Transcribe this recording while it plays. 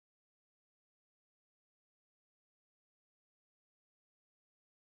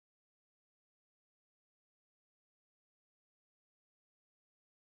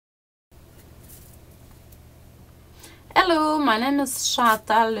Hello, my name is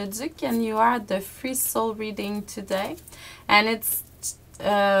Chantal Leduc and you are the free soul reading today. And it's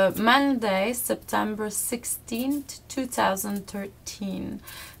Monday, September 16th, 2013.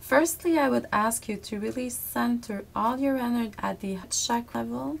 Firstly, I would ask you to really center all your energy at the heart chakra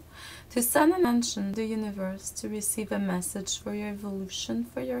level, to send an intention to the universe to receive a message for your evolution,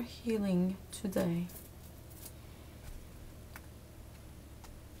 for your healing today.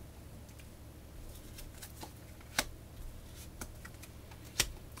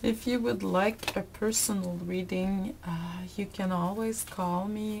 If you would like a personal reading, you can always call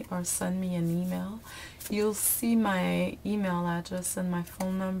me or send me an email. You'll see my email address and my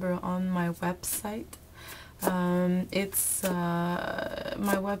phone number on my website. My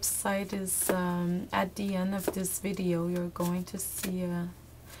website is at the end of this video. You're going to see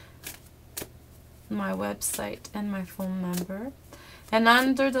my website and my phone number. And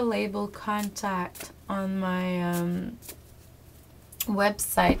under the label contact on my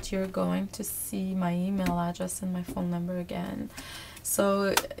website, you're going to see my email address and my phone number again.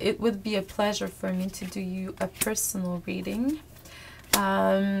 So it would be a pleasure for me to do you a personal reading.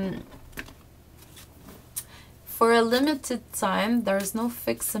 For a limited time, there's no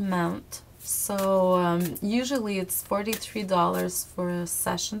fixed amount. So usually it's $43 for a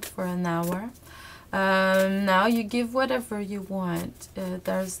session for an hour. Now you give whatever you want.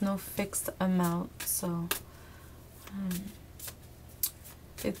 There's no fixed amount. So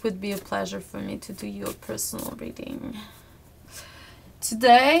it would be a pleasure for me to do you a personal reading.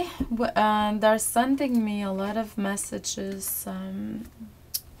 Today, they're sending me a lot of messages,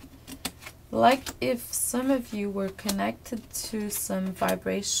 like if some of you were connected to some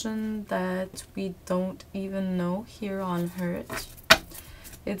vibration that we don't even know here on Earth.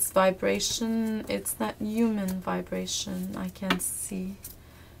 It's vibration, it's not human vibration, I can see.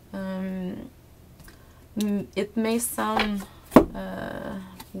 It may sound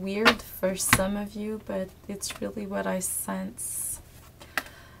weird for some of you, but it's really what I sense.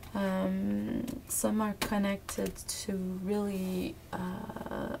 Some are connected to really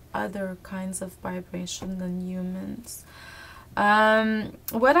other kinds of vibration than humans.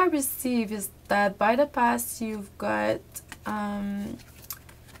 What I receive is that by the past you've got a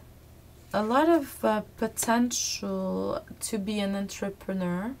lot of potential to be an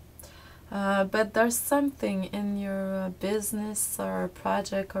entrepreneur. But there's something in your business or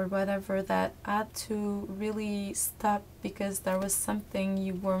project or whatever that had to really stop because there was something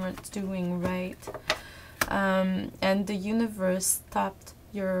you weren't doing right. And the universe stopped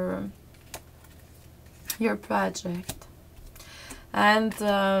your project. And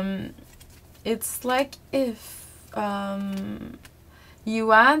it's like if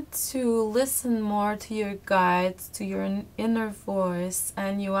you had to listen more to your guides, to your inner voice,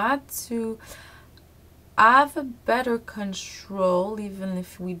 and you had to have a better control, even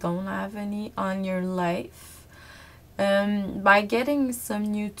if we don't have any, on your life. By getting some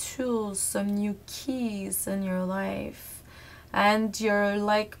new tools, some new keys in your life. And you're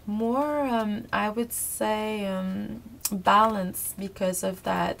like more, I would say, balance because of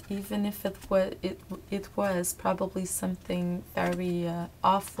that, even if it was probably something very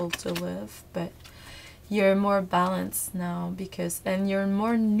awful to live, but you're more balanced now and you're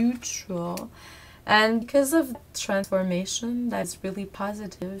more neutral, and because of transformation that's really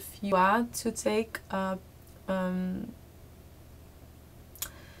positive, you had to take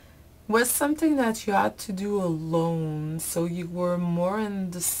was something that you had to do alone, so you were more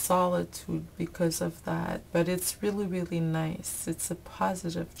in the solitude because of that. But it's really, really nice. It's a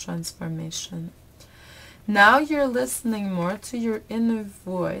positive transformation. Now you're listening more to your inner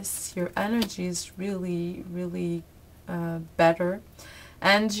voice. Your energy is really, really better,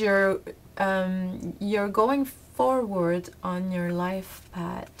 and you're going forward on your life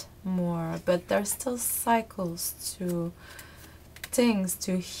path more. But there's still cycles to things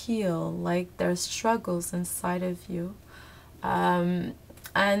to heal, like there's struggles inside of you, and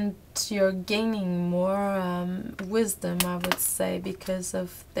you're gaining more wisdom, I would say, because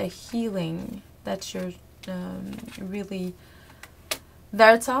of the healing that you're really.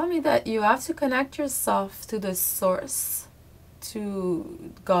 They're telling me that you have to connect yourself to the source,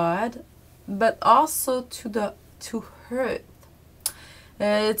 to God, but also to Earth.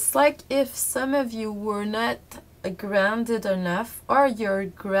 It's like if some of you were not grounded enough, or you're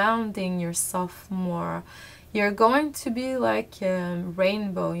grounding yourself more. You're going to be like a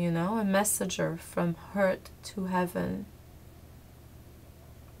rainbow, you know, a messenger from Earth to heaven.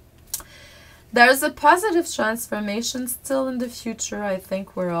 There's a positive transformation still in the future. I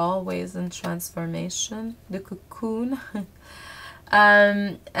think we're always in transformation. The cocoon.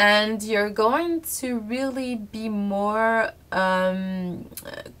 And you're going to really be more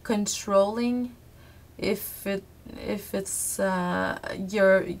controlling if it's the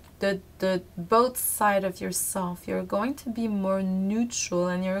both side of yourself. You're going to be more neutral,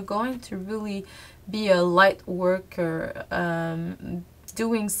 and you're going to really be a light worker,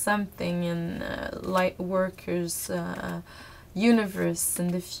 doing something in light workers universe in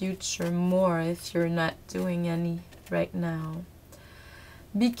the future more, if you're not doing any right now.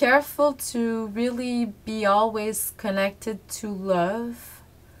 Be careful to really be always connected to love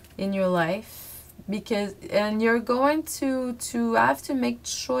in your life, and you're going to have to make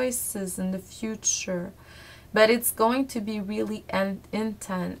choices in the future, but it's going to be really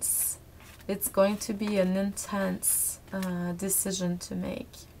intense. It's going to be an intense decision to make.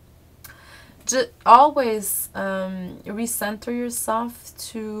 Always recenter yourself,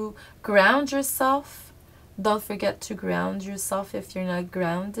 to ground yourself. Don't forget to ground yourself if you're not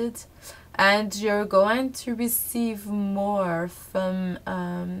grounded, and you're going to receive more from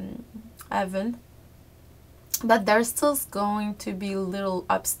heaven. But there's still going to be little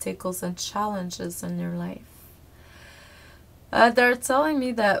obstacles and challenges in your life. They're telling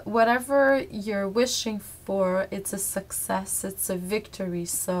me that whatever you're wishing for, it's a success, it's a victory.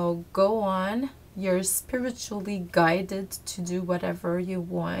 So go on. You're spiritually guided to do whatever you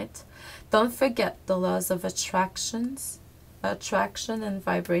want. Don't forget the laws of attraction and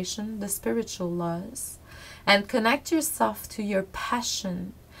vibration, the spiritual laws. And connect yourself to your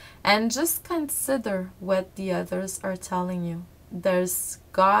passion. And just consider what the others are telling you. There's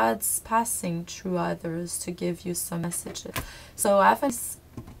God's passing through others to give you some messages. So have a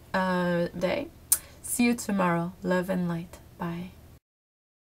nice day. See you tomorrow. Love and light. Bye.